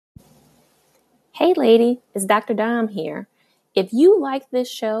Hey lady, it's Dr. Dom here. If you like this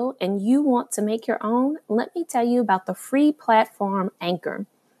show and you want to make your own, let me tell you about the free platform Anchor.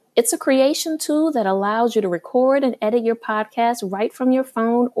 It's a creation tool that allows you to record and edit your podcast right from your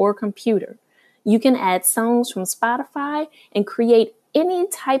phone or computer. You can add songs from Spotify and create any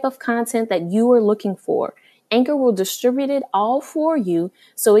type of content that you are looking for. Anchor will distribute it all for you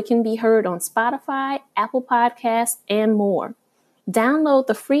so it can be heard on Spotify, Apple Podcasts, and more. Download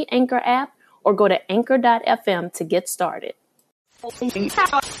the free Anchor app or go to anchor.fm to get started.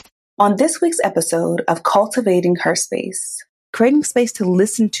 On this week's episode of Cultivating Her Space, creating space to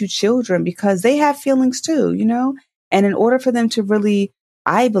listen to children because they have feelings too, and in order for them to really,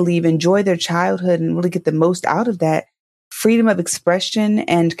 I believe, enjoy their childhood and really get the most out of that, freedom of expression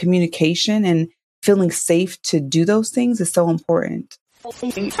and communication and feeling safe to do those things is so important.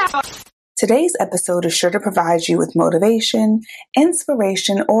 Today's episode is sure to provide you with motivation,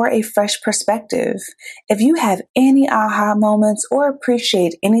 inspiration, or a fresh perspective. If you have any aha moments or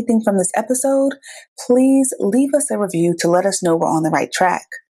appreciate anything from this episode, please leave us a review to let us know we're on the right track.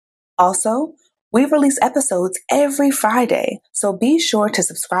 Also, we release episodes every Friday, so be sure to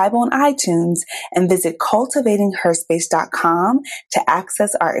subscribe on iTunes and visit cultivatingherspace.com to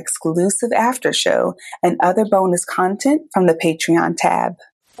access our exclusive after show and other bonus content from the Patreon tab.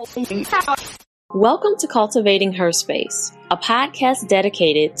 Welcome to Cultivating Her Space, a podcast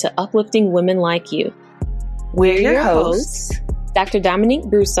dedicated to uplifting women like you. We're your hosts, Dr. Dominique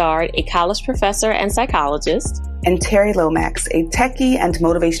Broussard, a college professor and psychologist, and Terry Lomax, a techie and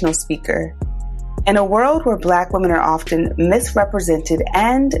motivational speaker. In a world where Black women are often misrepresented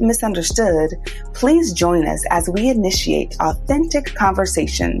and misunderstood, please join us as we initiate authentic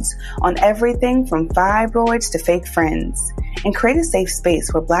conversations on everything from fibroids to fake friends and create a safe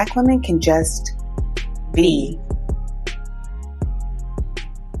space where Black women can just be.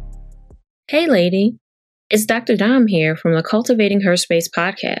 Hey lady, it's Dr. Dom here from the Cultivating Her Space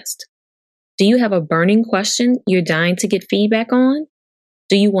podcast. Do you have a burning question you're dying to get feedback on?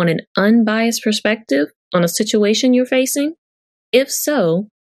 Do you want an unbiased perspective on a situation you're facing? If so,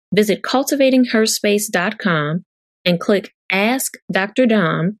 visit cultivatingherspace.com and click Ask Dr.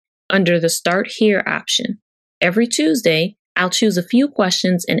 Dom under the Start Here option. Every Tuesday, I'll choose a few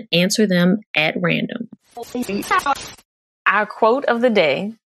questions and answer them at random. Our quote of the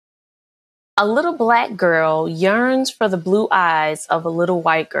day: a little Black girl yearns for the blue eyes of a little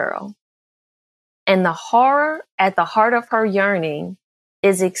white girl, and the horror at the heart of her yearning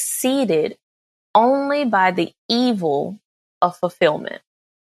is exceeded only by the evil of fulfillment.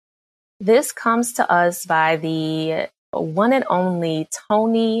 This comes to us by the one and only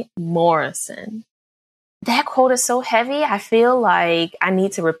Toni Morrison. That quote is so heavy, I feel like I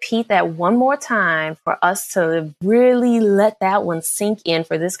need to repeat that one more time for us to really let that one sink in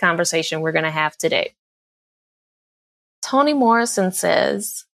for this conversation we're going to have today. Toni Morrison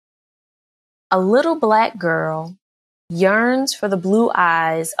says, a little Black girl yearns for the blue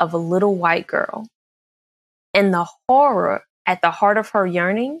eyes of a little white girl, and the horror at the heart of her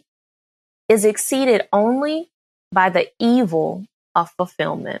yearning is exceeded only by the evil of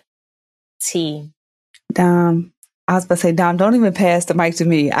fulfillment. Dom, I was about to say, Dom, don't even pass the mic to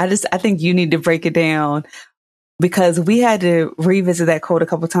me. I think you need to break it down because we had to revisit that quote a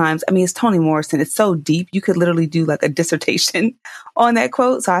couple of times. I mean, it's Toni Morrison. It's so deep. You could literally do like a dissertation on that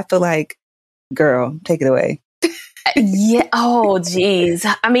quote. So I feel like, girl, take it away. Yeah. Oh, geez.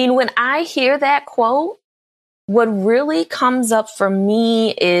 I mean, when I hear that quote, what really comes up for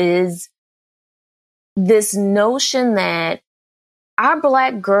me is this notion that our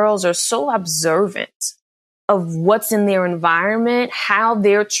Black girls are so observant of what's in their environment, how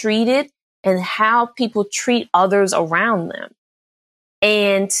they're treated, and how people treat others around them.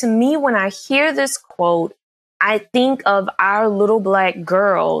 And to me, when I hear this quote, I think of our little Black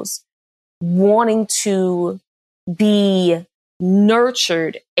girls wanting to be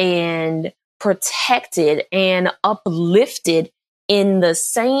nurtured and protected and uplifted in the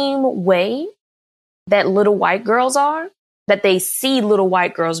same way that little white girls are, that they see little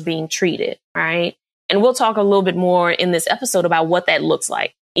white girls being treated, right? And we'll talk a little bit more in this episode about what that looks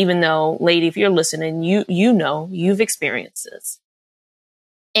like, even though, lady, if you're listening, you know, you've experienced this.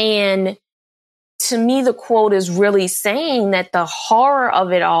 And to me, the quote is really saying that the horror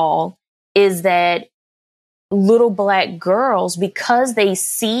of it all is that little Black girls, because they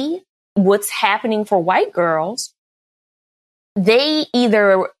see what's happening for white girls, they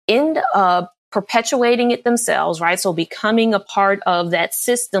either end up perpetuating it themselves, right? So becoming a part of that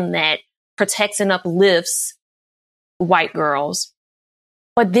system that protects and uplifts white girls.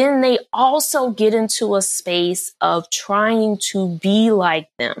 But then they also get into a space of trying to be like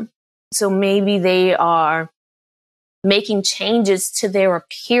them, So maybe they are making changes to their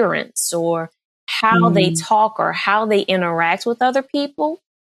appearance or how they talk or how they interact with other people.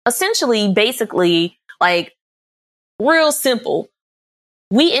 Essentially, basically, like, real simple.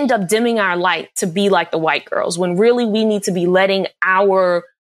 We end up dimming our light to be like the white girls when really we need to be letting our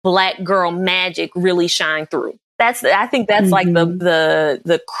Black girl magic really shine through. I think that's like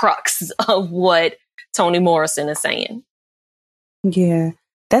the crux of what Toni Morrison is saying. Yeah,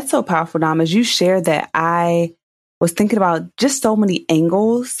 that's so powerful, Dom. As you share that, I was thinking about just so many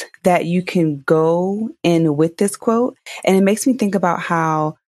angles that you can go in with this quote. And it makes me think about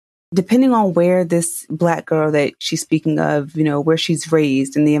how, depending on where this Black girl that she's speaking of, you know, where she's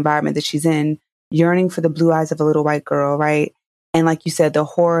raised and the environment that she's in, yearning for the blue eyes of a little white girl, right? And like you said, the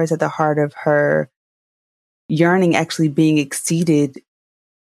horrors at the heart of her yearning actually being exceeded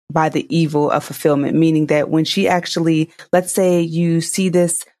by the evil of fulfillment, meaning that when she actually, let's say you see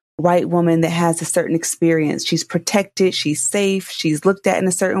this white woman that has a certain experience, she's protected, she's safe, she's looked at in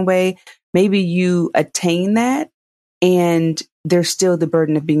a certain way, maybe you attain that and there's still the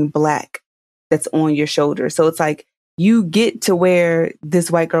burden of being Black that's on your shoulders. So it's like you get to where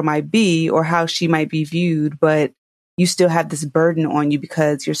this white girl might be or how she might be viewed, but you still have this burden on you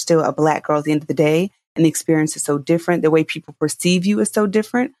because you're still a Black girl at the end of the day. And the experience is so different. The way people perceive you is so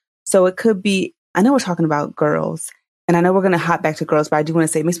different. So it could be, I know we're talking about girls, and I know we're going to hop back to girls, but I do want to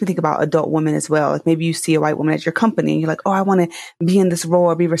say it makes me think about adult women as well. Like maybe you see a white woman at your company and you're like, oh, I want to be in this role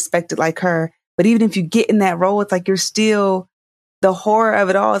or be respected like her. But even if you get in that role, it's like you're still, the horror of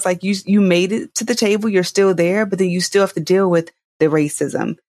it all is like you made it to the table, you're still there, but then you still have to deal with the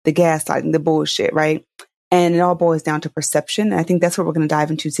racism, the gaslighting, the bullshit, right? And it all boils down to perception. And I think that's what we're going to dive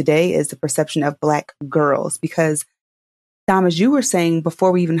into today is the perception of Black girls. Because, Dom, as you were saying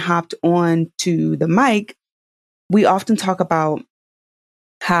before we even hopped on to the mic, we often talk about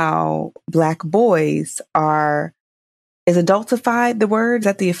how Black boys is adultified the word? Is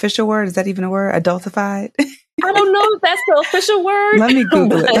that the official word? Is that even a word? Adultified? I don't know if that's the official word. Let me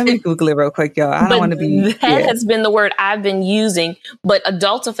Google it. Let me Google it real quick, y'all. I don't want to be. That has been the word I've been using, but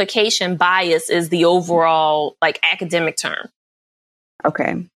adultification bias is the overall like academic term.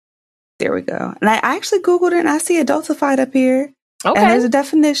 Okay. There we go. And I actually Googled it and I see adultified up here. Okay. And there's a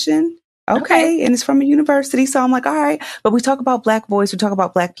definition. Okay. And it's from a university. So I'm like, all right. But we talk about Black boys, we talk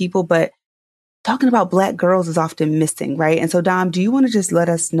about Black people, but talking about Black girls is often missing, right? And so, Dom, do you want to just let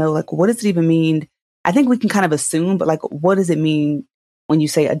us know, like, what does it even mean? I think we can kind of assume, but like, what does it mean when you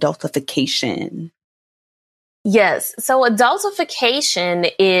say adultification? Yes. So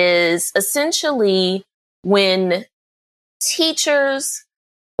adultification is essentially when teachers,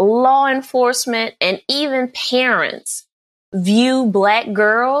 law enforcement, and even parents view Black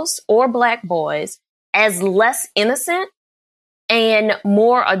girls or Black boys as less innocent and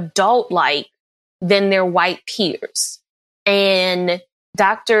more adult-like than their white peers. And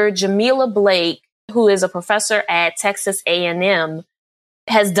Dr. Jamila Blake, who is a professor at Texas A&M,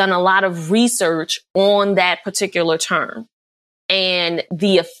 has done a lot of research on that particular term and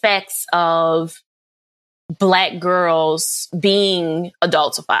the effects of Black girls being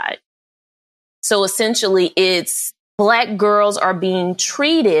adultified. So essentially, it's Black girls are being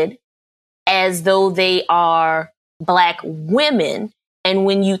treated as though they are Black women. And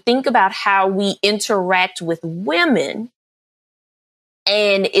when you think about how we interact with women,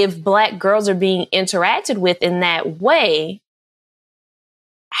 and if Black girls are being interacted with in that way,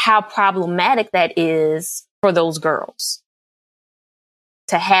 how problematic that is for those girls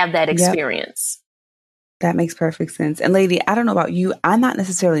to have that experience. Yep. That makes perfect sense. And lady, I don't know about you. I'm not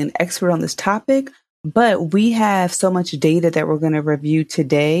necessarily an expert on this topic, but we have so much data that we're going to review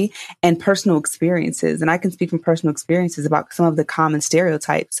today and personal experiences. And I can speak from personal experiences about some of the common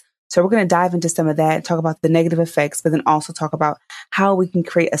stereotypes. So we're going to dive into some of that, talk about the negative effects, but then also talk about how we can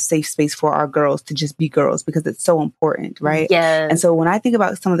create a safe space for our girls to just be girls, because it's so important, right? Yes. And so when I think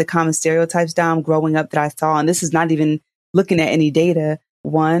about some of the common stereotypes, Dom, growing up that I saw, and this is not even looking at any data,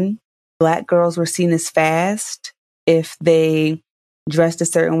 one, Black girls were seen as fast if they dressed a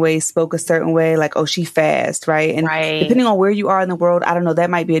certain way, spoke a certain way, like, oh, she fast, right? And depending on where you are in the world, I don't know, that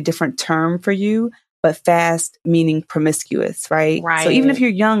might be a different term for you. But fast meaning promiscuous, right? So even if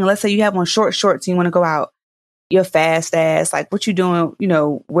you're young, let's say you have on short shorts and you want to go out, you're fast ass, like what you doing, you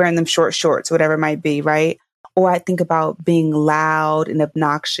know, wearing them short shorts, whatever it might be, right? Or I think about being loud and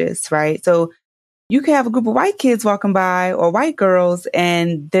obnoxious, right? So you can have a group of white kids walking by or white girls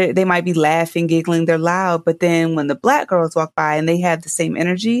and they might be laughing, giggling, they're loud. But then when the Black girls walk by and they have the same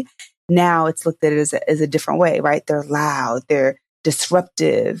energy, now it's looked at as a different way, right? They're loud, they're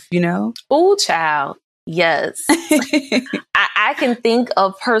disruptive, you know? Oh, child. Yes. I I can think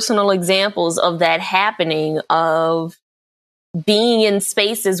of personal examples of that happening, of being in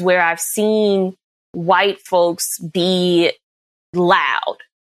spaces where I've seen white folks be loud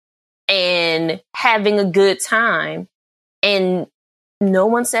and having a good time, and no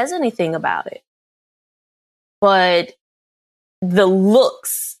one says anything about it. But the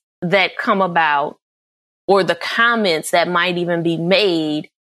looks that come about, or the comments that might even be made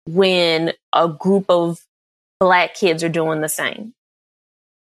when a group of Black kids are doing the same.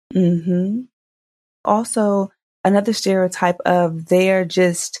 Mm-hmm. Also, another stereotype of they're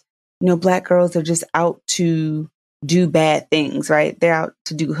just, Black girls are just out to do bad things, right? They're out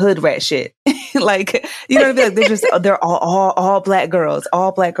to do hood rat shit. Like, like they're all Black girls.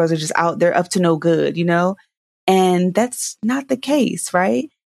 All Black girls are just out there up to no good, And that's not the case, right?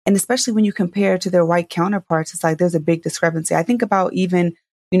 And especially when you compare to their white counterparts, it's like there's a big discrepancy. I think about even,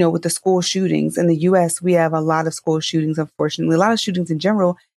 with the school shootings in the US, we have a lot of school shootings, unfortunately, a lot of shootings in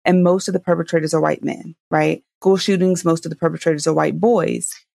general. And most of the perpetrators are white men, right? School shootings, most of the perpetrators are white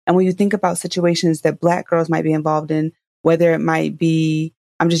boys. And when you think about situations that Black girls might be involved in, whether it might be,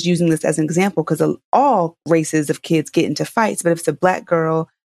 I'm just using this as an example because all races of kids get into fights, but if it's a Black girl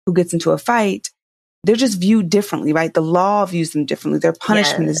who gets into a fight, they're just viewed differently, right? The law views them differently. Their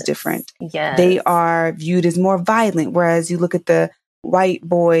punishment is different. Yes. They are viewed as more violent. Whereas you look at the white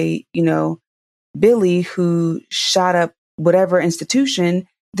boy, Billy, who shot up whatever institution,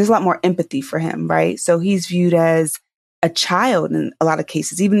 there's a lot more empathy for him, right? So he's viewed as a child in a lot of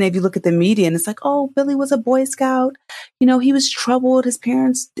cases. Even if you look at the media and it's like, oh, Billy was a Boy Scout. He was troubled. His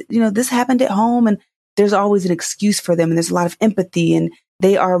parents, this happened at home. And there's always an excuse for them. And there's a lot of empathy. And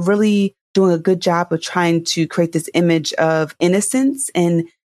they are really doing a good job of trying to create this image of innocence and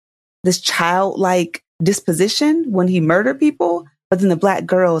this childlike disposition when he murdered people. But then the Black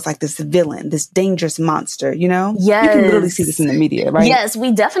girl is like this villain, this dangerous monster, Yes. You can literally see this in the media, right? Yes,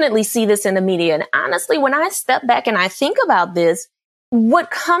 we definitely see this in the media. And honestly, when I step back and I think about this, what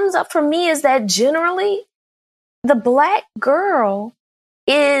comes up for me is that generally the Black girl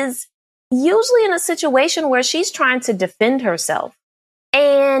is usually in a situation where she's trying to defend herself.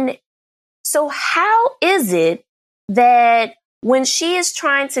 And so how is it that when she is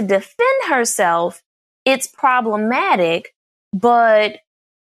trying to defend herself, it's problematic, but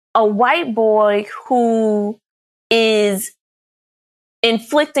a white boy who is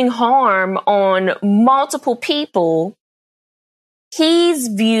inflicting harm on multiple people, he's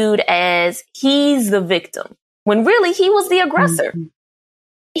viewed as he's the victim, when really he was the aggressor. Mm-hmm.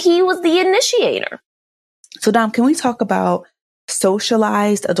 He was the initiator. So, Dom, can we talk about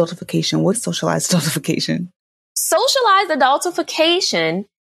socialized adultification? What's socialized adultification? Socialized adultification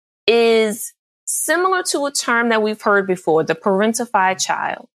is similar to a term that we've heard before, the parentified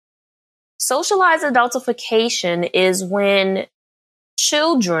child. Socialized adultification is when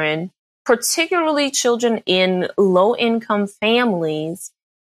children, particularly children in low-income families,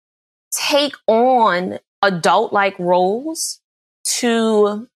 take on adult-like roles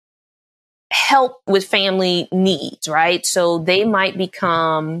to help with family needs, right? So they might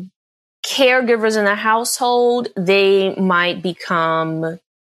become caregivers in the household. They might become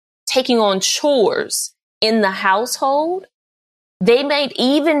taking on chores in the household. They might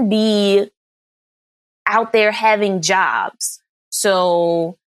even be out there having jobs.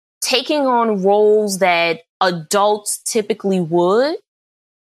 So taking on roles that adults typically would.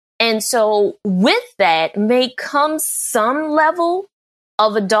 And so with that may come some level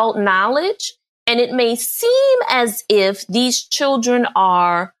of adult knowledge. And it may seem as if these children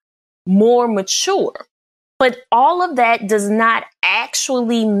are more mature, but all of that does not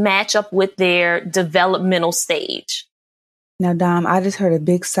actually match up with their developmental stage. Now, Dom, I just heard a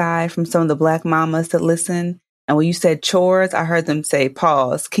big sigh from some of the Black mamas that listen. And when you said chores, I heard them say,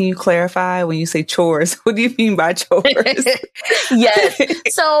 pause. Can you clarify when you say chores? What do you mean by chores? Yes.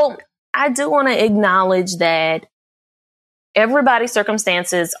 So I do want to acknowledge that everybody's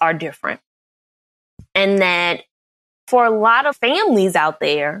circumstances are different. And that for a lot of families out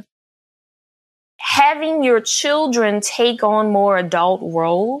there, having your children take on more adult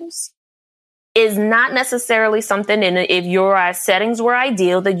roles is not necessarily something, and if your settings were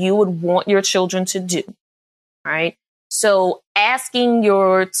ideal, that you would want your children to do, right? So asking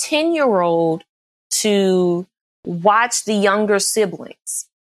your 10-year-old to watch the younger siblings,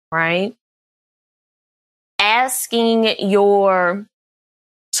 right? Asking your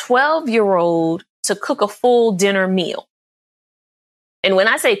 12-year-old to cook a full dinner meal. And when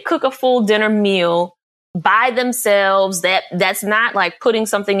I say cook a full dinner meal by themselves, that's not like putting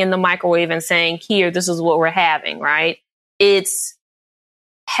something in the microwave and saying, here, this is what we're having, right? It's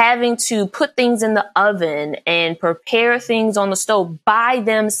having to put things in the oven and prepare things on the stove by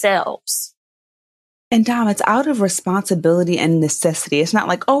themselves. And Dom, it's out of responsibility and necessity. It's not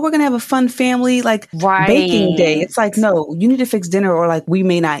like, oh, we're going to have a fun family, like baking day. It's like, no, you need to fix dinner or like we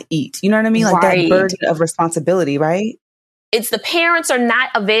may not eat. You know what I mean? Like that burden of responsibility, right? It's the parents are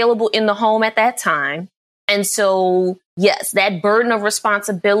not available in the home at that time. And so, yes, that burden of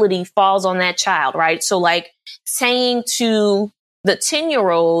responsibility falls on that child, right? So like saying to the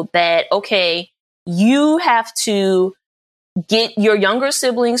 10-year-old that, okay, you have to get your younger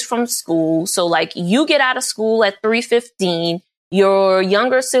siblings from school. So like you get out of school at 3:15, your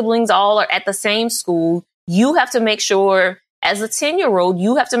younger siblings all are at the same school. You have to make sure as a 10-year-old,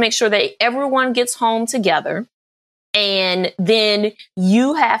 you have to make sure that everyone gets home together. And then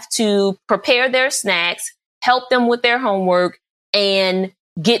you have to prepare their snacks, help them with their homework, and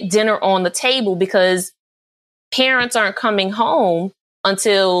get dinner on the table because parents aren't coming home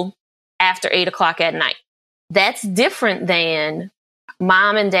until after 8 o'clock at night. That's different than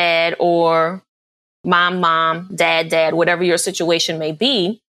mom and dad or mom, dad, whatever your situation may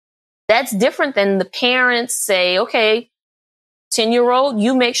be. That's different than the parents say, okay, 10-year-old,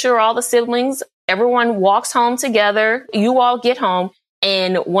 you make sure all the siblings, everyone walks home together. You all get home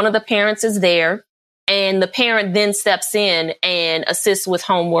and one of the parents is there. And the parent then steps in and assists with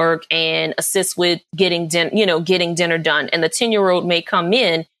homework and assists with getting dinner done. And the 10-year-old may come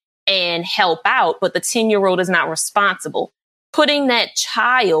in and help out, but the 10-year-old is not responsible. Putting that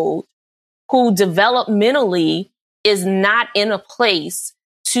child who developmentally is not in a place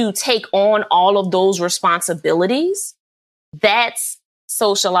to take on all of those responsibilities, that's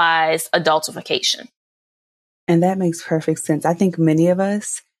socialized adultification. And that makes perfect sense. I think many of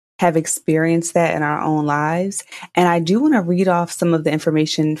us have experienced that in our own lives. And I do want to read off some of the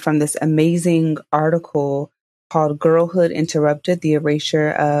information from this amazing article called Girlhood Interrupted, the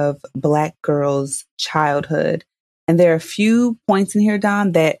Erasure of Black Girls' Childhood. And there are a few points in here,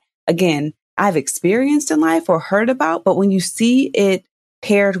 Dom, that, again, I've experienced in life or heard about, but when you see it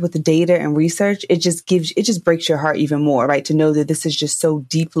paired with the data and research, it just breaks your heart even more, right? To know that this is just so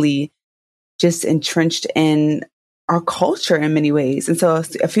deeply just entrenched in our culture in many ways. And so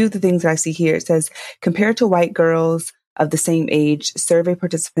a few of the things that I see here, it says, compared to white girls of the same age, survey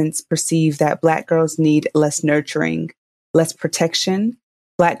participants perceive that Black girls need less nurturing, less protection.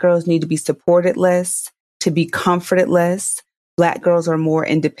 Black girls need to be supported less, to be comforted less. Black girls are more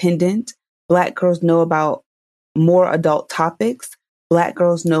independent. Black girls know about more adult topics. Black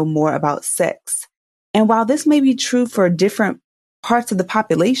girls know more about sex. And while this may be true for different parts of the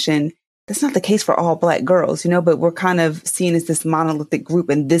population, that's not the case for all Black girls, but we're kind of seen as this monolithic group,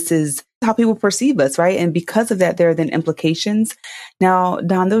 and this is how people perceive us, right? And because of that, there are then implications. Now,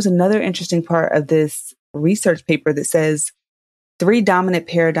 Don, there was another interesting part of this research paper that says 3 dominant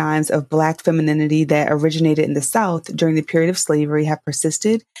paradigms of Black femininity that originated in the South during the period of slavery have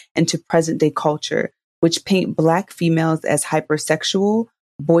persisted into present-day culture, which paint Black females as hypersexual,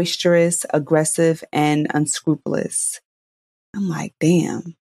 boisterous, aggressive, and unscrupulous. I'm like,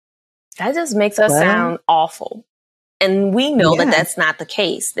 damn. That just makes us sound awful. And we know that that's not the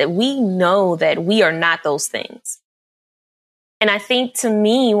case, that we know that we are not those things. And I think to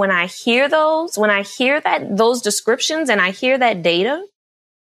me, when I hear those descriptions and I hear that data,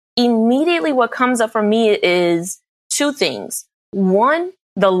 immediately what comes up for me is 2 things. 1,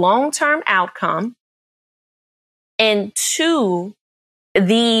 the long-term outcome, and 2,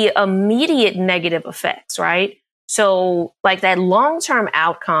 the immediate negative effects, right? So like that long-term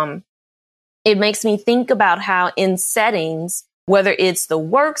outcome, it makes me think about how in settings, whether it's the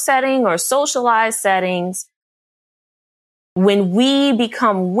work setting or socialized settings, when we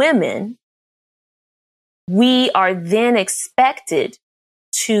become women, we are then expected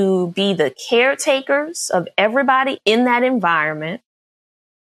to be the caretakers of everybody in that environment.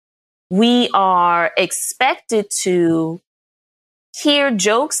 We are expected to hear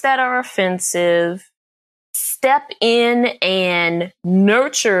jokes that are offensive, step in and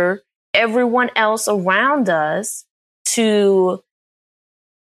nurture everyone else around us to,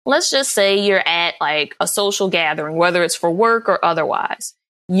 let's just say you're at like a social gathering, whether it's for work or otherwise.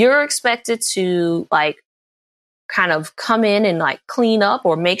 You're expected to like kind of come in and like clean up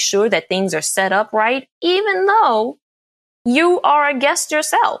or make sure that things are set up right, even though you are a guest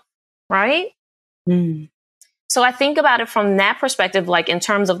yourself, right? Mm. So I think about it from that perspective, like in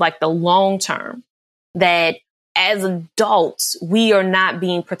terms of like the long term, that as adults, we are not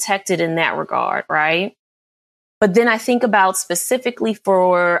being protected in that regard, right? But then I think about specifically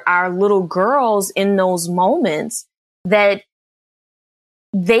for our little girls in those moments that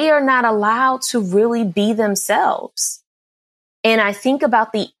they are not allowed to really be themselves. And I think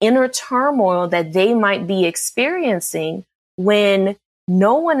about the inner turmoil that they might be experiencing when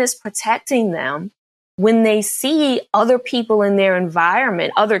no one is protecting them, when they see other people in their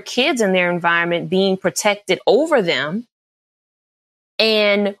environment, other kids in their environment being protected over them,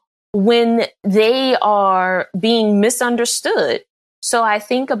 and when they are being misunderstood. So I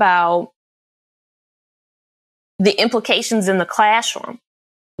think about the implications in the classroom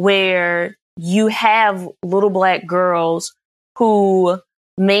where you have little Black girls who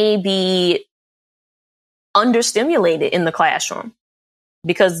may be understimulated in the classroom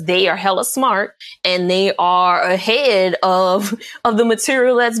because they are hella smart and they are ahead of the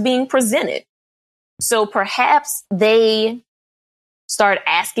material that's being presented. So perhaps they start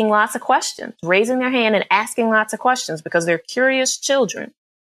asking lots of questions, raising their hand and asking lots of questions because they're curious children.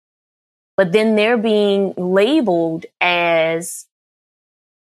 But then they're being labeled as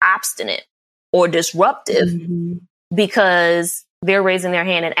obstinate or disruptive because they're raising their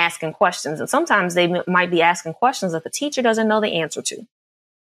hand and asking questions. And sometimes they might be asking questions that the teacher doesn't know the answer to.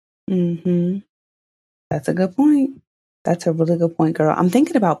 That's a good point. That's a really good point, girl. I'm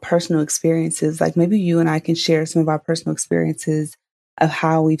thinking about personal experiences. Like maybe you and I can share some of our personal experiences of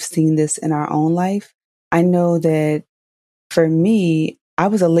how we've seen this in our own life. I know that for me, I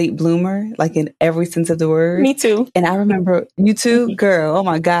was a late bloomer, like in every sense of the word. Me too. And I remember you too, girl. Oh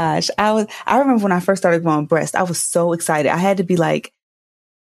my gosh. I remember when I first started growing breast, I was so excited. I had to be like,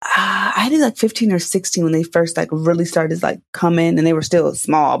 I had to be like 15 or 16 when they first like really started to like come in, and they were still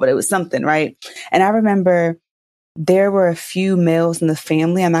small, but it was something, right? And I remember there were a few males in the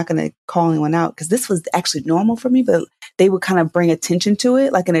family. I'm not going to call anyone out because this was actually normal for me, but they would kind of bring attention to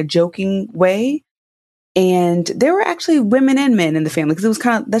it, like in a joking way. And there were actually women and men in the family because it was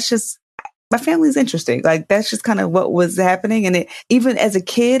kind of, that's just, my family is interesting. Like that's just kind of what was happening. And even as a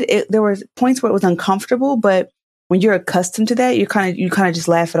kid, there were points where it was uncomfortable, but when you're accustomed to that, you kind of just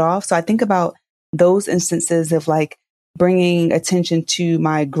laugh it off. So I think about those instances of like bringing attention to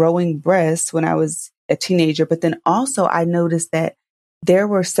my growing breasts when I was a teenager. But then also I noticed that there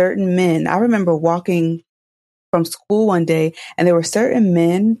were certain men. I remember walking from school one day and there were certain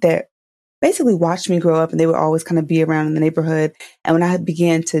men that basically watched me grow up, and they would always kind of be around in the neighborhood. And when I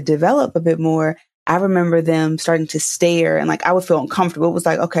began to develop a bit more, I remember them starting to stare, and like I would feel uncomfortable. It was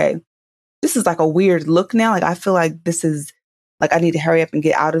like, okay, this is like a weird look now. Like I feel like this is like I need to hurry up and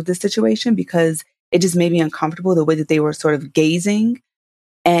get out of this situation because it just made me uncomfortable the way that they were sort of gazing.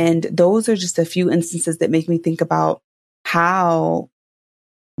 And those are just a few instances that make me think about how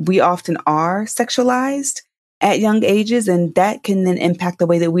we often are sexualized at young ages. And that can then impact the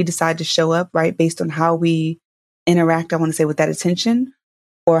way that we decide to show up, right? Based on how we interact, I want to say, with that attention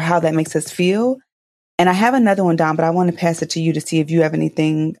or how that makes us feel. And I have another one, Dom, but I want to pass it to you to see if you have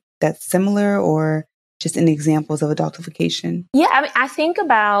anything that's similar or just any examples of adultification. Yeah, I mean, I think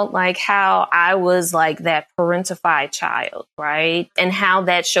about like how I was like that parentified child, right? And how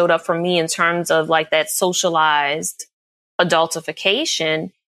that showed up for me in terms of like that socialized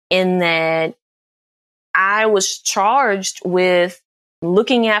adultification, in that I was charged with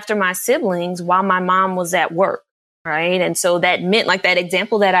looking after my siblings while my mom was at work, right? And so that meant like that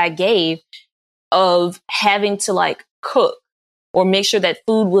example that I gave of having to like cook or make sure that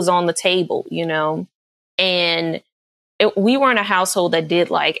food was on the table, you know? And we weren't a household that did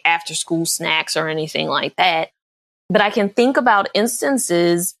like after school snacks or anything like that. But I can think about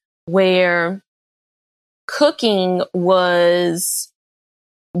instances where cooking was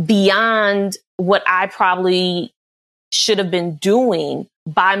beyond what I probably should have been doing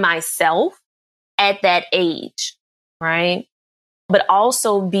by myself at that age, right? But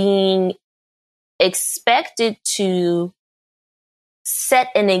also being expected to set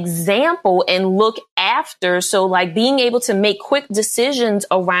an example and look after. So like being able to make quick decisions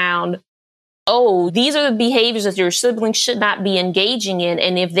around, oh, these are the behaviors that your siblings should not be engaging in.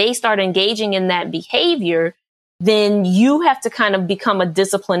 And if they start engaging in that behavior, then you have to kind of become a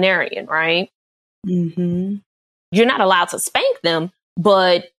disciplinarian, right? Mm-hmm. You're not allowed to spank them,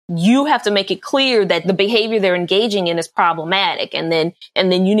 but you have to make it clear that the behavior they're engaging in is problematic. And then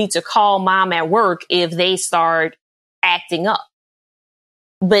you need to call mom at work if they start acting up.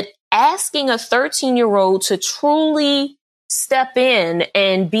 But asking a 13-year-old to truly step in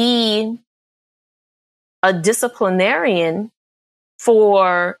and be a disciplinarian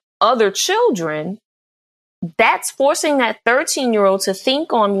for other children, that's forcing that 13-year-old to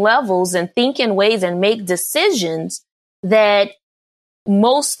think on levels and think in ways and make decisions that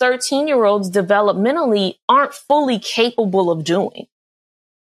most 13-year-olds developmentally aren't fully capable of doing.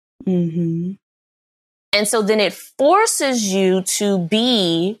 Mm-hmm. And so then it forces you to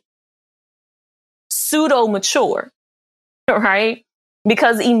be pseudo mature, right?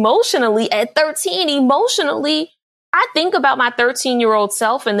 Because emotionally, at 13, I think about my 13-year-old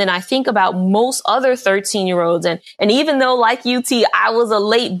self, and then I think about most other 13-year-olds. And even though, like UT, I was a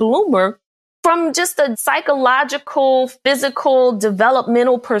late bloomer, from just a psychological, physical,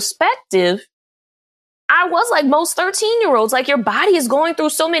 developmental perspective, I was like most 13-year-olds. Like, your body is going through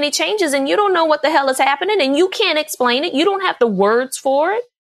so many changes and you don't know what the hell is happening and you can't explain it. You don't have the words for it.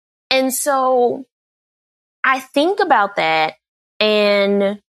 And so I think about that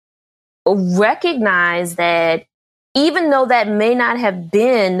and recognize that even though that may not have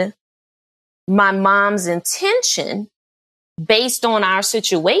been my mom's intention based on our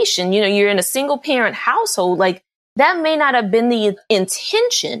situation, you're in a single parent household, like that may not have been the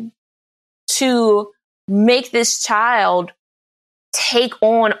intention to make this child take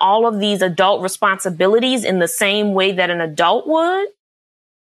on all of these adult responsibilities in the same way that an adult would.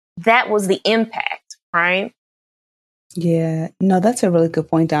 That was the impact, right? Yeah, no, that's a really good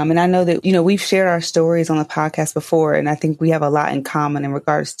point, Dom. And I know that, we've shared our stories on the podcast before, and I think we have a lot in common in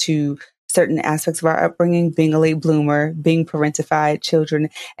regards to certain aspects of our upbringing, being a late bloomer, being parentified children.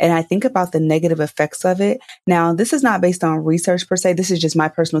 And I think about the negative effects of it. Now, this is not based on research per se. This is just my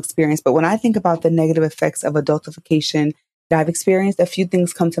personal experience. But when I think about the negative effects of adultification that I've experienced, a few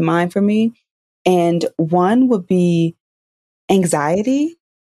things come to mind for me. And one would be anxiety.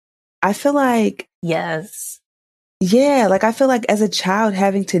 I feel like, yes. Yeah, like I feel like as a child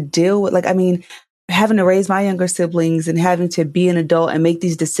having to deal with having to raise my younger siblings and having to be an adult and make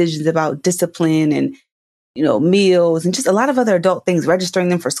these decisions about discipline and, meals and just a lot of other adult things, registering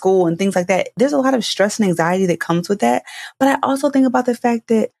them for school and things like that. There's a lot of stress and anxiety that comes with that. But I also think about the fact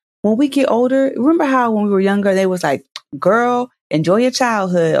that when we get older, remember how when we were younger, they was like, girl, enjoy your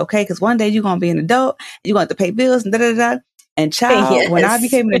childhood, okay? Because one day you're going to be an adult, you're going to have to pay bills and da-da-da. And child, when I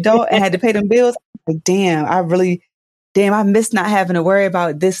became an adult and had to pay them bills, like, damn, I miss not having to worry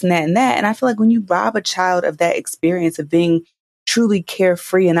about this and that and that. And I feel like when you rob a child of that experience of being truly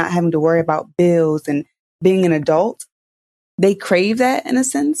carefree and not having to worry about bills and being an adult, they crave that in a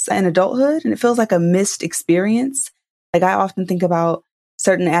sense in adulthood. And it feels like a missed experience. Like I often think about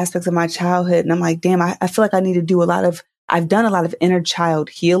certain aspects of my childhood and I'm like, damn, I feel like I need to do I've done a lot of inner child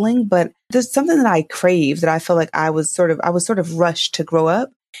healing, but there's something that I crave that I feel like I was sort of rushed to grow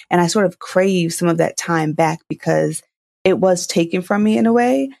up. And I sort of crave some of that time back because it was taken from me in a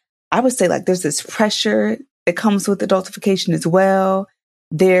way. I would say like there's this pressure that comes with adultification as well.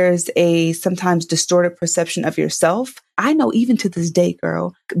 There's a sometimes distorted perception of yourself. I know even to this day,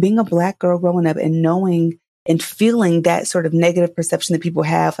 girl, being a Black girl growing up and knowing and feeling that sort of negative perception that people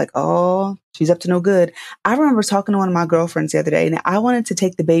have, like, oh, she's up to no good. I remember talking to one of my girlfriends the other day and I wanted to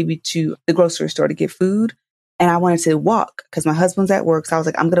take the baby to the grocery store to get food. And I wanted to walk because my husband's at work. So I was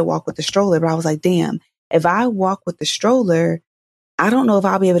like, I'm going to walk with the stroller. But I was like, damn, if I walk with the stroller, I don't know if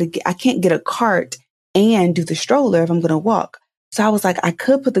I'll be able to I can't get a cart and do the stroller if I'm going to walk. So I was like, I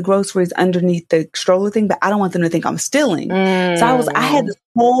could put the groceries underneath the stroller thing, but I don't want them to think I'm stealing. So I had this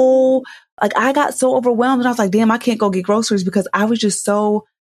whole, I got so overwhelmed and I was like, damn, I can't go get groceries because I was just so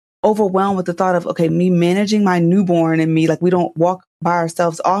overwhelmed with the thought of, okay, me managing my newborn and me, like we don't walk by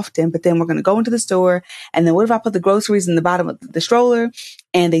ourselves often, but then we're going to go into the store. And then what if I put the groceries in the bottom of the stroller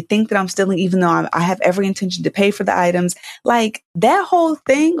and they think that I'm stealing, even though I have every intention to pay for the items? Like that whole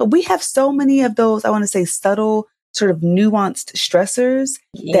thing, we have so many of those, I want to say subtle, sort of nuanced stressors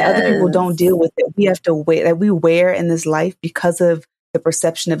that other people don't deal with, that we have to wear, that we wear in this life because of the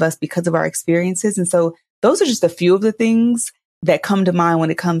perception of us, because of our experiences. And so those are just a few of the things that come to mind when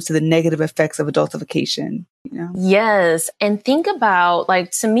it comes to the negative effects of adultification, Yes. And think about,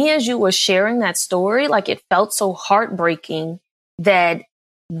 like, to me, as you were sharing that story, like it felt so heartbreaking that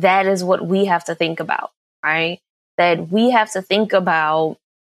that is what we have to think about, right? That we have to think about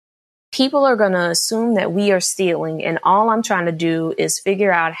people are going to assume that we are stealing. And all I'm trying to do is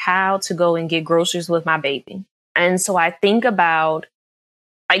figure out how to go and get groceries with my baby. And so I think about,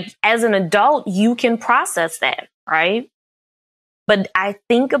 like, as an adult, you can process that, right? But I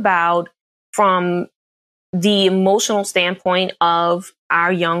think about from the emotional standpoint of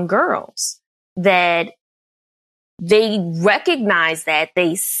our young girls, that they recognize that,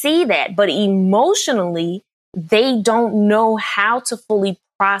 they see that, but emotionally, they don't know how to fully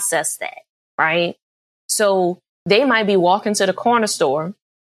process that, right? So they might be walking to the corner store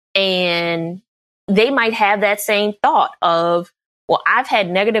and they might have that same thought of, well, I've had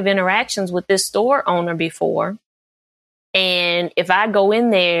negative interactions with this store owner before. And if I go in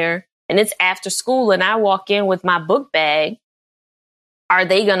there and it's after school and I walk in with my book bag, are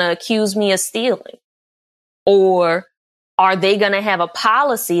they going to accuse me of stealing? Or are they going to have a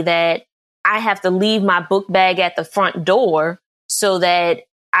policy that I have to leave my book bag at the front door so that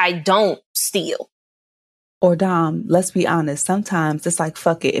I don't steal. Or Dom, let's be honest. Sometimes it's like,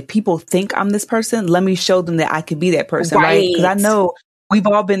 fuck it. If people think I'm this person, let me show them that I can be that person, right? Because I know we've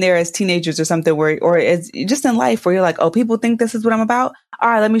all been there as teenagers or something or as just in life where you're like, oh, people think this is what I'm about. All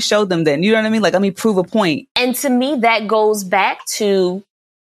right, let me show them then. You know what I mean? Like, let me prove a point. And to me, that goes back to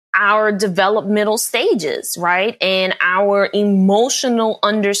our developmental stages, right? And our emotional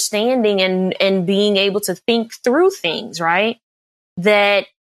understanding and being able to think through things, right? That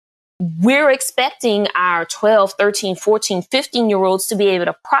we're expecting our 12, 13, 14, 15-year-olds to be able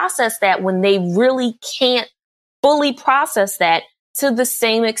to process that when they really can't fully process that to the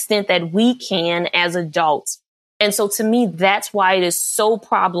same extent that we can as adults. And so to me, that's why it is so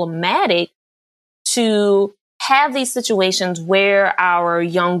problematic to have these situations where our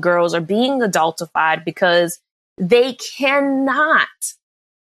young girls are being adultified because they cannot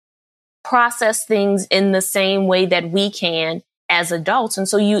process things in the same way that we can as adults. And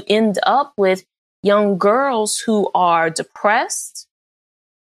so you end up with young girls who are depressed,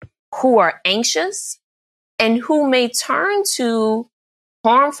 who are anxious, and who may turn to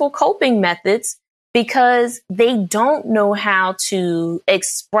harmful coping methods because they don't know how to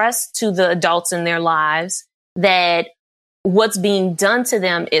express to the adults in their lives that what's being done to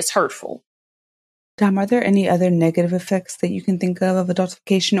them is hurtful. Dom, are there any other negative effects that you can think of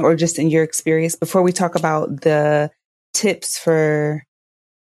adultification or just in your experience before we talk about the tips for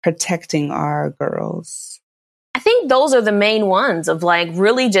protecting our girls? I think those are the main ones of like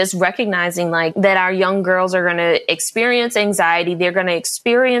really just recognizing like that our young girls are going to experience anxiety. They're going to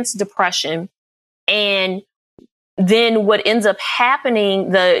experience depression. And then what ends up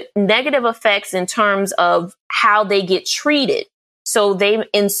happening, the negative effects in terms of how they get treated. So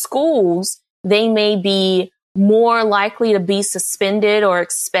in schools, they may be more likely to be suspended or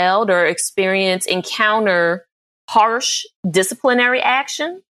expelled or encounter harsh disciplinary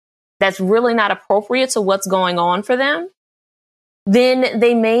action that's really not appropriate to what's going on for them. Then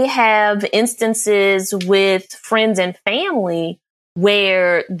they may have instances with friends and family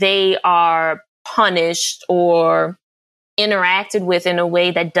where they are punished or interacted with in a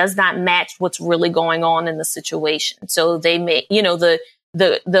way that does not match what's really going on in the situation. So they may,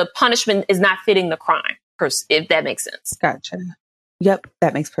 the punishment is not fitting the crime, if that makes sense. Gotcha. Yep,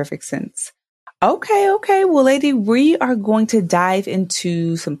 that makes perfect sense. Okay. Well, lady, we are going to dive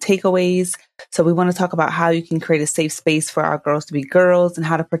into some takeaways. So we want to talk about how you can create a safe space for our girls to be girls and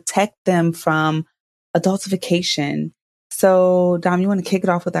how to protect them from adultification. So, Dom, you want to kick it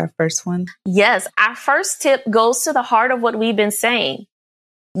off with our first one? Yes. Our first tip goes to the heart of what we've been saying.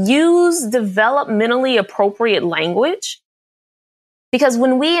 Use developmentally appropriate language. Because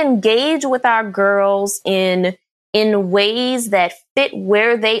when we engage with our girls in ways that fit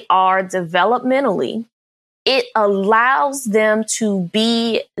where they are developmentally, it allows them to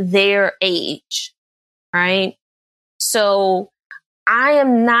be their age, right? So I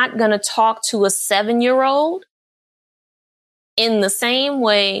am not going to talk to a 7-year-old in the same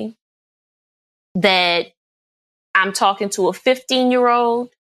way that I'm talking to a 15-year-old,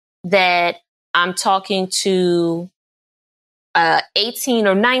 that I'm talking to a 18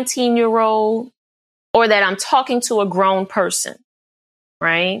 or 19-year-old, or that I'm talking to a grown person,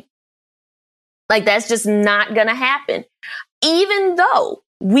 right? Like that's just not going to happen. Even though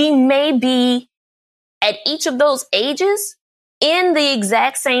we may be at each of those ages in the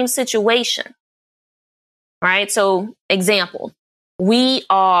exact same situation, right? So example, we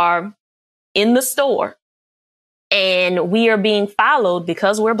are in the store and we are being followed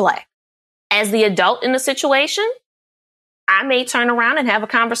because we're Black. As the adult in the situation, I may turn around and have a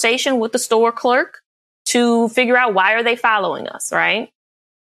conversation with the store clerk to figure out why are they following us, right?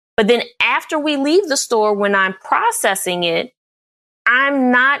 But then after we leave the store, when I'm processing it,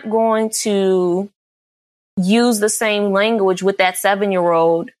 I'm not going to use the same language with that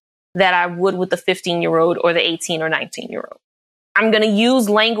 7-year-old that I would with the 15-year-old or the 18 or 19-year-old. I'm going to use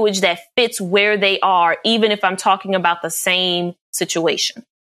language that fits where they are, even if I'm talking about the same situation.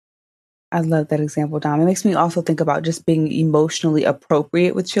 I love that example, Dom. It makes me also think about just being emotionally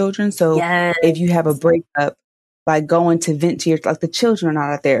appropriate with children. So yes. If you have a breakup, like going to vent to the children are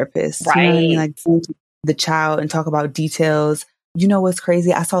not a therapist. Right. You know what I mean? Like going to the child and talk about details. You know what's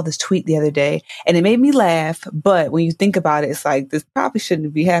crazy? I saw this tweet the other day and it made me laugh. But when you think about it, it's like, this probably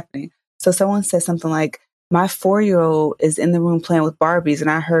shouldn't be happening. So someone said something like, my 4-year-old is in the room playing with Barbies.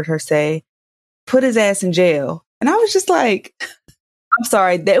 And I heard her say, put his ass in jail. And I was just like, I'm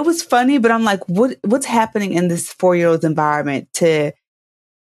sorry, that was funny, but I'm like, what's happening in this 4-year-old's environment to,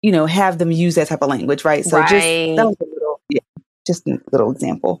 have them use that type of language, right? So right. just that was a little, yeah. just a little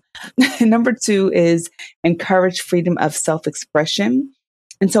example. Number 2 is encourage freedom of self-expression.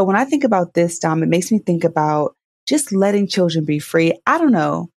 And so when I think about this, Dom, it makes me think about just letting children be free. I don't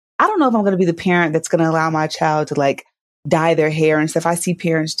know. I don't know if I'm going to be the parent that's going to allow my child to like dye their hair and stuff. I see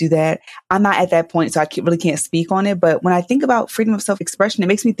parents do that. I'm not at that point, so I really can't speak on it. But when I think about freedom of self-expression, it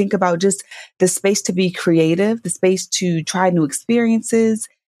makes me think about just the space to be creative, the space to try new experiences.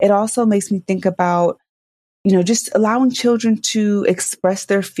 It also makes me think about, just allowing children to express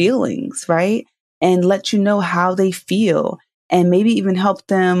their feelings, right? And let you know how they feel and maybe even help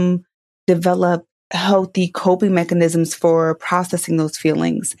them develop healthy coping mechanisms for processing those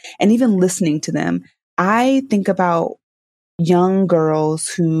feelings and even listening to them. I think about young girls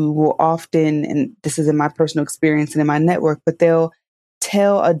who will often, and this is in my personal experience and in my network, but they'll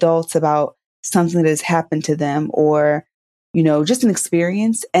tell adults about something that has happened to them or, just an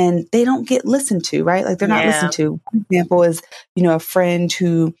experience, and they don't get listened to, right? Like they're not listened to. One example is, a friend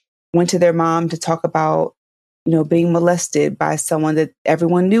who went to their mom to talk about, being molested by someone that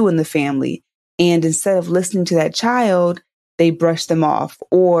everyone knew in the family. And instead of listening to that child, they brush them off,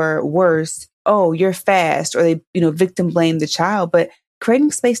 or worse, oh, you're fast, or they, victim blame the child. But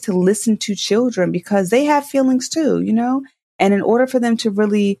creating space to listen to children because they have feelings too, and in order for them to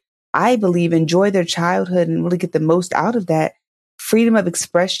really, I believe, enjoy their childhood and really get the most out of that, freedom of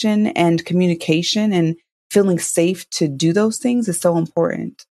expression and communication and feeling safe to do those things is so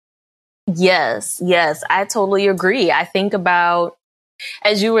important. Yes, I totally agree. I think about,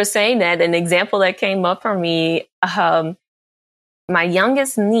 as you were saying that, an example that came up for me, my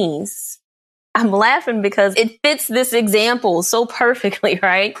youngest niece, I'm laughing because it fits this example so perfectly,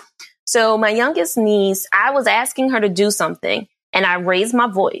 right? So my youngest niece, I was asking her to do something and I raised my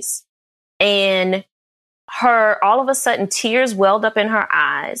voice and all of a sudden tears welled up in her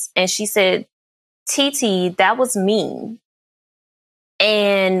eyes. And she said, "TT, that was mean."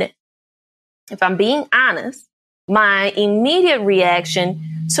 And if I'm being honest, my immediate reaction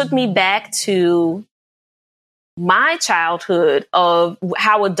took me back to my childhood of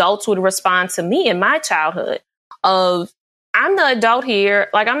how adults would respond to me in my childhood of, I'm the adult here.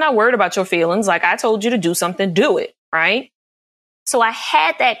 Like, I'm not worried about your feelings. Like, I told you to do something, do it. Right. So I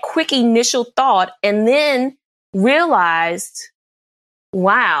had that quick initial thought and then realized,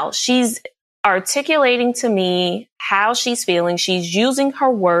 wow, she's articulating to me how she's feeling. She's using her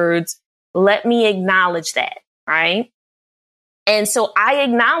words. Let me acknowledge that. Right. And so I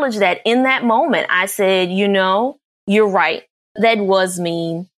acknowledged that in that moment. I said, you're right. That was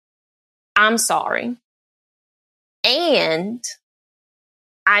mean. I'm sorry. And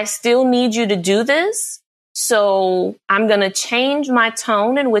I still need you to do this. So I'm going to change my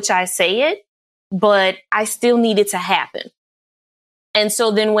tone in which I say it, but I still need it to happen. And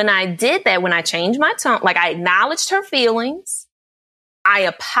so then when I did that, when I changed my tone, like I acknowledged her feelings, I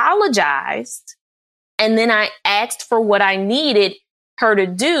apologized, and then I asked for what I needed her to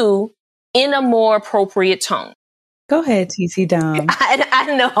do in a more appropriate tone. Go ahead, TC Dom.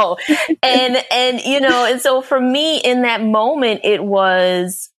 I know. And so for me in that moment, it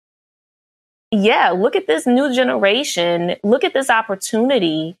was, look at this new generation. Look at this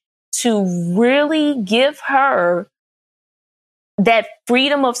opportunity to really give her that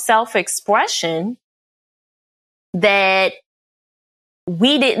freedom of self-expression that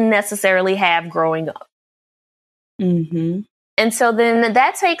we didn't necessarily have growing up. Mm-hmm. And so then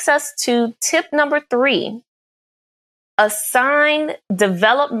that takes us to tip number 3. Assign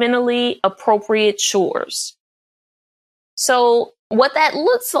developmentally appropriate chores. So what that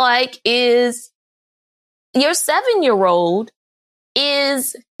looks like is your 7-year-old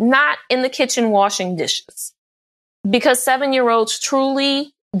is not in the kitchen washing dishes because 7-year-olds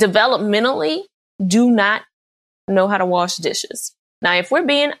truly developmentally do not know how to wash dishes. Now, if we're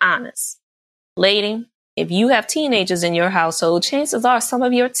being honest, lady, if you have teenagers in your household, chances are some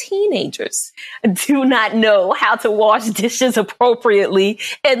of your teenagers do not know how to wash dishes appropriately.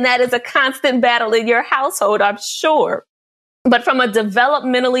 And that is a constant battle in your household, I'm sure. But from a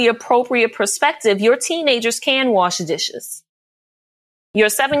developmentally appropriate perspective, your teenagers can wash dishes. Your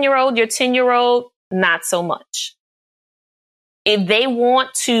 7-year-old, your 10-year-old, not so much. If they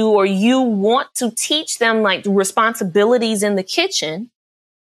want to, or you want to teach them like responsibilities in the kitchen,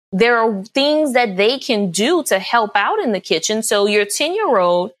 there are things that they can do to help out in the kitchen. So your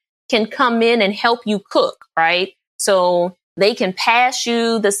 10-year-old can come in and help you cook, right? So they can pass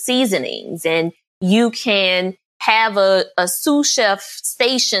you the seasonings and you can have a sous chef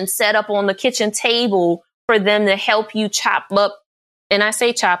station set up on the kitchen table for them to help you chop up. And I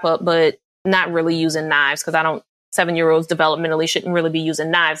say chop up, but not really using knives because I don't 7-year-olds developmentally shouldn't really be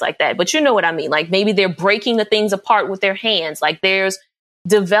using knives like that. But you know what I mean? Like maybe they're breaking the things apart with their hands. Like there's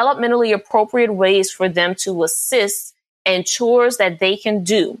developmentally appropriate ways for them to assist and chores that they can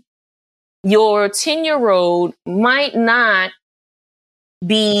do. Your 10-year-old might not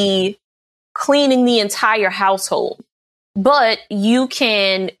be cleaning the entire household, but you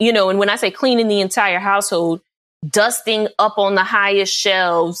can, and when I say cleaning the entire household, dusting up on the highest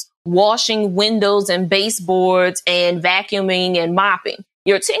shelves, washing windows and baseboards and vacuuming and mopping.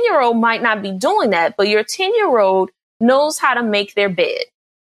 Your 10-year-old might not be doing that, but your 10-year-old knows how to make their bed.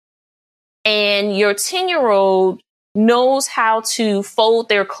 And your 10-year-old knows how to fold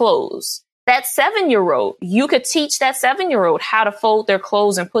their clothes. That 7-year-old, you could teach that 7-year-old how to fold their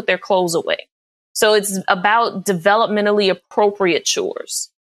clothes and put their clothes away. So it's about developmentally appropriate chores.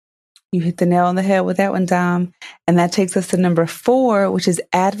 You hit the nail on the head with that one, Dom. And that takes us to number 4, which is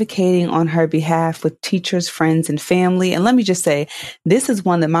advocating on her behalf with teachers, friends, and family. And let me just say, this is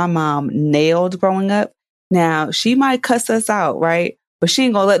one that my mom nailed growing up. Now, she might cuss us out, right? But she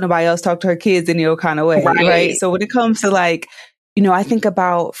ain't gonna let nobody else talk to her kids any old kind of way, right? So when it comes to I think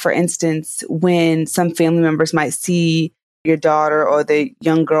about, for instance, when some family members might see your daughter or the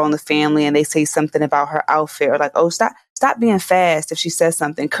young girl in the family and they say something about her outfit or like, oh, stop being fast if she says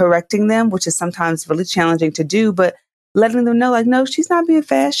something, correcting them, which is sometimes really challenging to do, but letting them know like, no, she's not being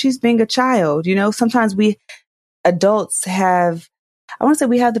fast. She's being a child. Sometimes we adults have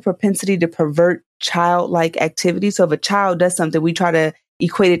the propensity to pervert childlike activities. So if a child does something, we try to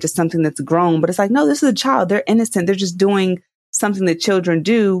equate it to something that's grown, but it's like, no, this is a child. They're innocent. They're just doing something that children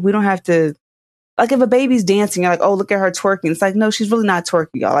do. We don't have to, like if a baby's dancing, you're like, oh, look at her twerking. It's like, no, she's really not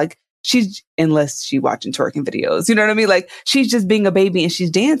twerking, y'all. Like unless she's watching twerking videos, you know what I mean? Like she's just being a baby and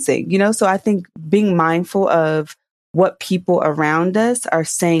she's dancing, So I think being mindful of what people around us are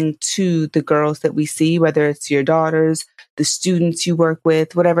saying to the girls that we see, whether it's your daughters, the students you work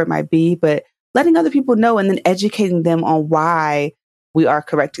with, whatever it might be, but letting other people know and then educating them on why we are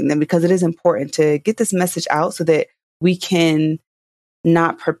correcting them, because it is important to get this message out so that we can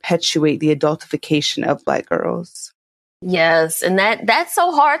not perpetuate the adultification of Black girls. Yes, and that's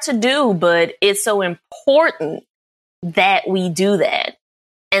so hard to do, but it's so important that we do that.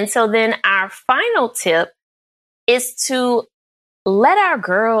 And so then our final tip is to let our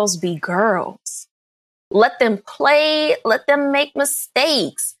girls be girls. Let them play, let them make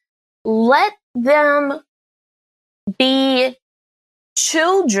mistakes. Let them be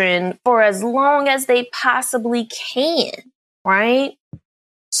children for as long as they possibly can, right?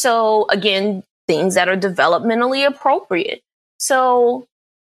 So again, things that are developmentally appropriate. So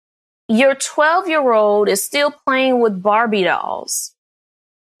your 12-year-old is still playing with Barbie dolls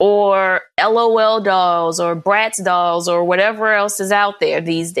or LOL dolls or Bratz dolls or whatever else is out there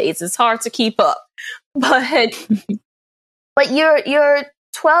these days. It's hard to keep up. But your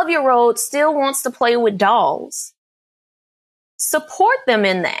 12-year-old still wants to play with dolls. Support them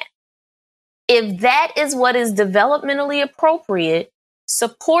in that. If that is what is developmentally appropriate,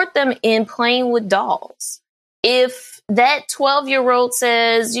 support them in playing with dolls. If that 12-year-old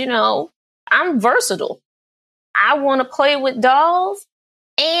says, I'm versatile, I want to play with dolls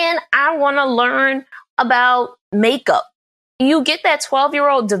and I want to learn about makeup, you get that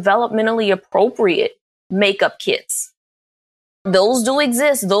 12-year-old developmentally appropriate makeup kits. Those do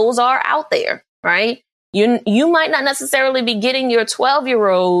exist. Those are out there, right? You might not necessarily be getting your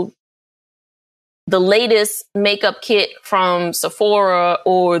 12-year-old the latest makeup kit from Sephora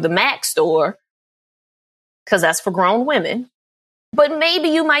or the MAC store, because that's for grown women. But maybe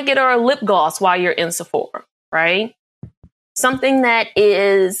you might get her a lip gloss while you're in Sephora, right? Something that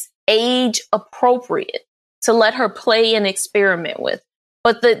is age appropriate to let her play and experiment with.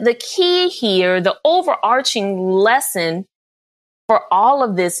 But the key here, the overarching lesson for all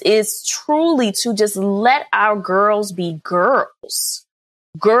of this is truly to just let our girls be girls.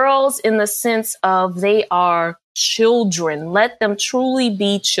 Girls in the sense of they are children. Let them truly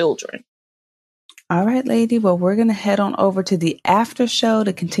be children. All right, lady. Well, we're going to head on over to the after show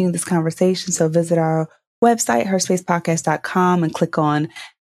to continue this conversation. So visit our website, herspacepodcast.com, and click on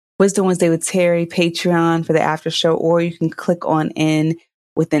Wisdom Wednesday with Terry, Patreon for the after show, or you can click on in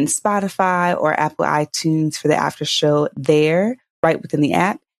within Spotify or Apple iTunes for the after show there, right within the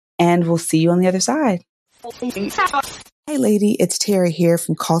app. And we'll see you on the other side. Hey, lady, it's Terry here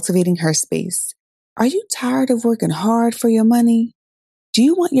from Cultivating Her Space. Are you tired of working hard for your money? Do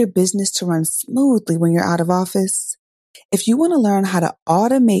you want your business to run smoothly when you're out of office? If you want to learn how to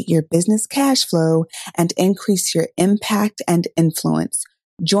automate your business cash flow and increase your impact and influence,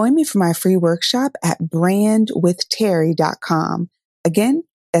 join me for my free workshop at brandwithterry.com. Again,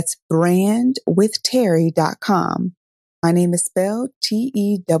 That's brandwithterry.com. My name is spelled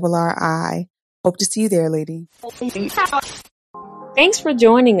Terri. Hope to see you there, lady. Thanks for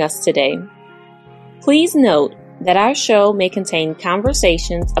joining us today. Please note that our show may contain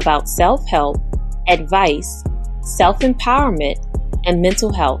conversations about self-help, advice, self-empowerment, and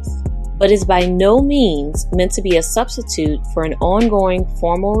mental health, but is by no means meant to be a substitute for an ongoing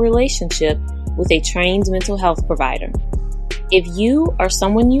formal relationship with a trained mental health provider. If you or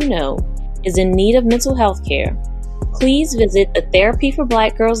someone you know is in need of mental health care, please visit the Therapy for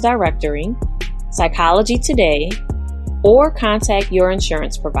Black Girls directory, Psychology Today, or contact your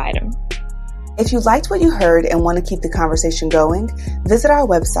insurance provider. If you liked what you heard and want to keep the conversation going, visit our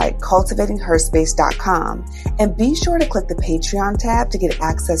website, cultivatingherspace.com, and be sure to click the Patreon tab to get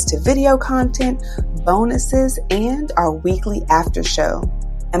access to video content, bonuses, and our weekly after show.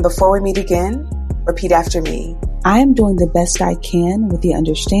 And before we meet again, repeat after me. I am doing the best I can with the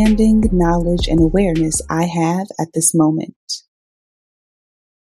understanding, knowledge, and awareness I have at this moment.